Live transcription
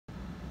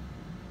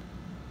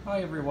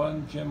Hi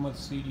everyone, Jim with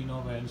CD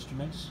Nova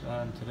Instruments,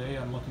 and today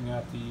I'm looking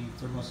at the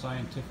Thermo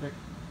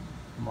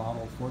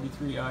Model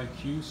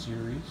 43iQ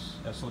Series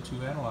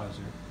SO2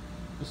 analyzer.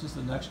 This is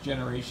the next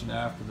generation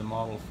after the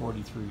Model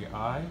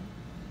 43i,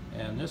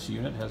 and this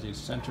unit has a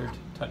centered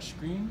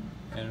touchscreen,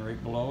 and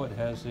right below it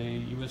has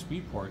a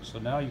USB port. So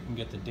now you can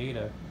get the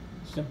data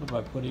simply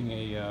by putting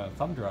a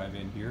thumb drive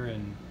in here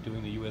and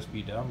doing the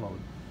USB download,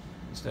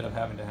 instead of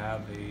having to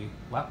have a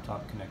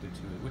laptop connected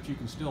to it, which you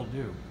can still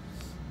do.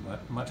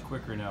 But much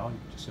quicker now. You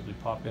just simply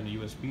pop in a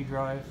USB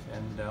drive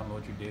and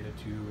download your data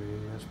to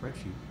a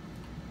spreadsheet.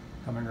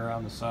 Coming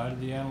around the side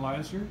of the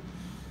analyzer,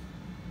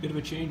 bit of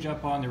a change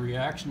up on the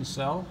reaction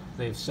cell.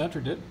 They've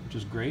centered it, which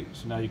is great,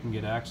 so now you can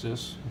get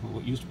access.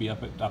 What used to be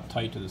up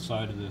tight to the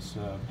side of this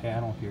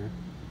panel here,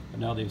 but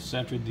now they've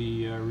centered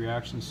the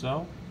reaction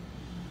cell.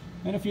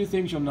 And a few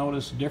things you'll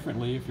notice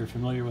differently if you're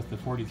familiar with the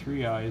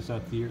 43i is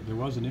that there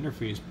was an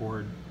interface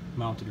board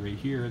mounted right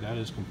here. That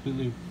is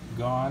completely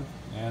gone,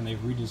 and they've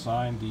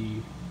redesigned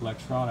the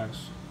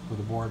electronics with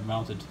a board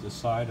mounted to the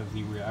side of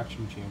the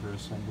reaction chamber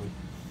assembly.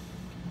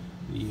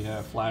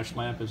 The flash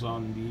lamp is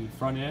on the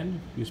front end,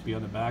 used to be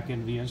on the back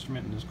end of the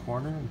instrument in this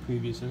corner in the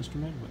previous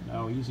instrument, but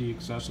now easy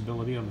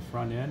accessibility on the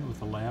front end with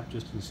the lamp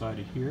just inside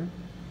of here.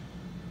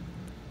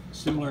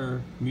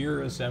 Similar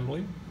mirror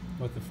assembly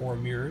with the 4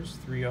 mirrors,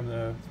 three of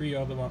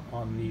them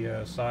on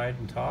the side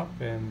and top,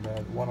 and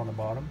one on the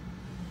bottom.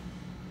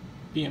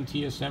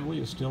 PMT assembly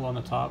is still on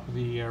the top of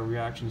the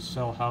reaction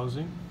cell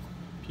housing,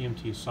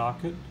 PMT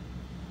socket.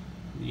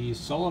 The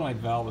solenoid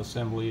valve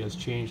assembly has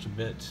changed a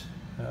bit.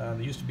 There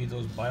used to be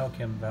those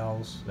biochem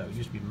valves that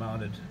used to be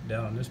mounted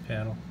down on this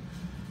panel.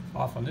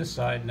 Off on this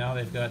side, now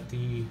they've got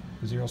the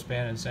zero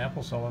span and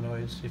sample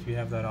solenoids, if you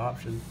have that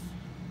option,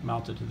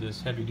 mounted to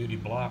this heavy duty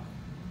block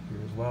here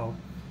as well.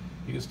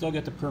 You can still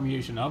get the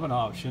permeation oven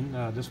option.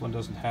 This one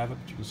doesn't have it,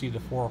 but you can see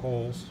the 4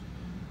 holes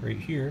right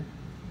here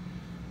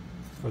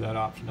for that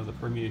option of the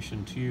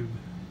permeation tube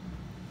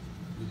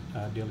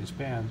daily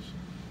spans.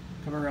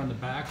 Coming around the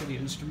back of the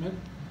instrument,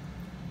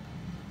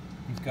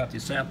 you've got the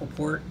sample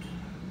port,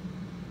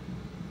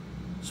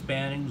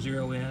 spanning,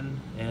 zero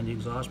in, and the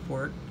exhaust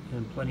port,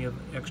 and plenty of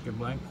extra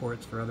blank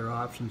ports for other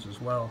options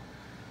as well.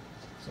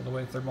 So the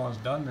way Thermo has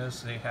done this,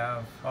 they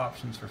have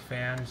options for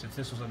fans. If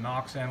this was a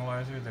NOx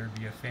analyzer, there'd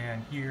be a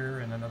fan here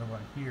and another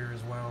one here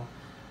as well.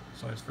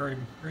 So it's very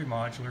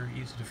modular,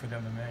 easy for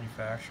them to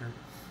manufacture.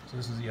 So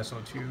this is the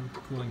SO2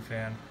 cooling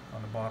fan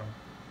on the bottom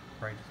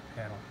right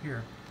panel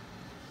here.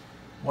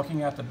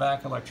 Looking at the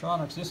back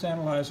electronics, this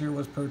analyzer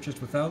was purchased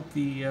without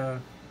the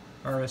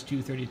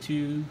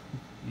RS-232,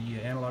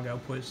 the analog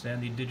outputs,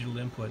 and the digital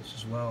inputs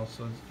as well.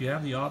 So you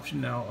have the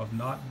option now of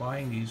not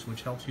buying these,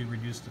 which helps you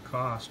reduce the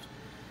cost.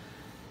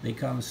 They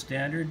come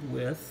standard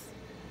with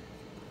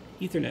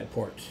Ethernet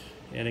ports,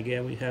 and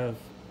again we have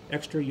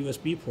extra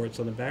USB ports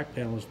on the back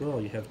panel as well.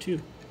 You have 2.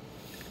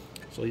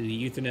 So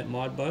the Ethernet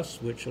Modbus,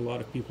 which a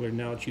lot of people are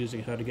now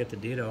choosing how to get the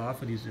data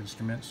off of these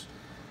instruments,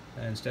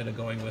 instead of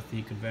going with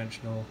the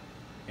conventional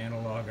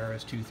analog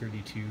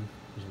RS-232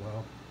 as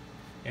well.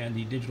 And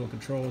the digital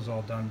control is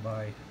all done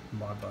by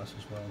Modbus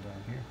as well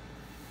down here.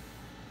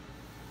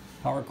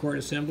 Power cord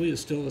assembly is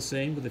still the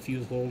same with a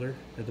fuse holder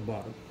at the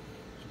bottom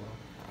as well.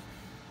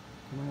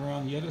 Coming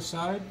around the other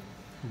side,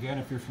 again,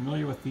 if you're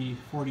familiar with the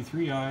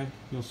 43i,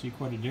 you'll see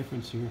quite a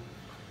difference here.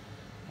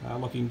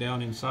 Looking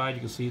down inside, you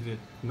can see that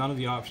none of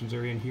the options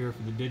are in here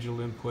for the digital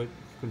input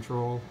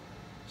control,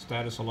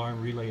 status alarm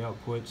relay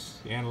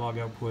outputs, the analog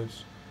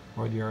outputs,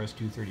 or the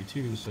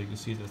RS-232. So you can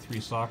see the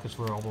 3 sockets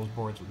where all those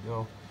boards would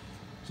go.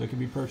 So it can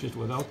be purchased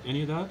without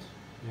any of that,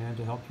 and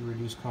to help you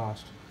reduce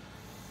cost.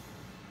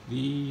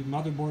 The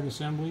motherboard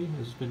assembly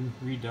has been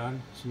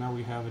redone, so now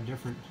we have a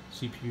different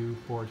CPU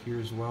board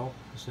here as well,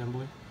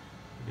 assembly.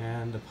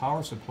 And the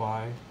power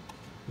supply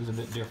is a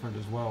bit different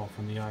as well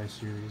from the I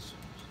series.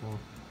 So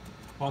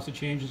lots of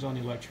changes on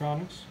the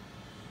electronics.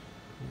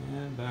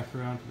 And back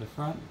around to the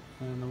front.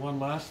 And the one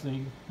last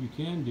thing you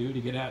can do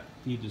to get at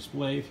the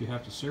display, if you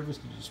have to service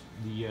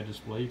the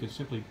display, you can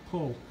simply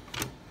pull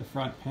the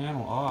front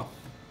panel off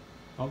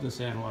of this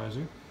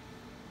analyzer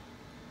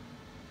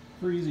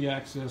for easy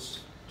access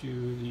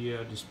to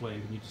the display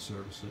if you need to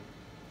service it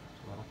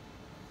as well.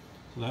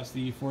 So that's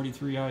the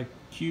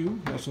 43iQ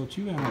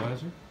SO2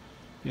 analyzer.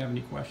 If you have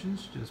any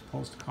questions, just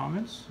post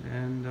comments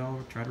and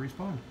I'll try to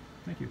respond.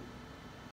 Thank you.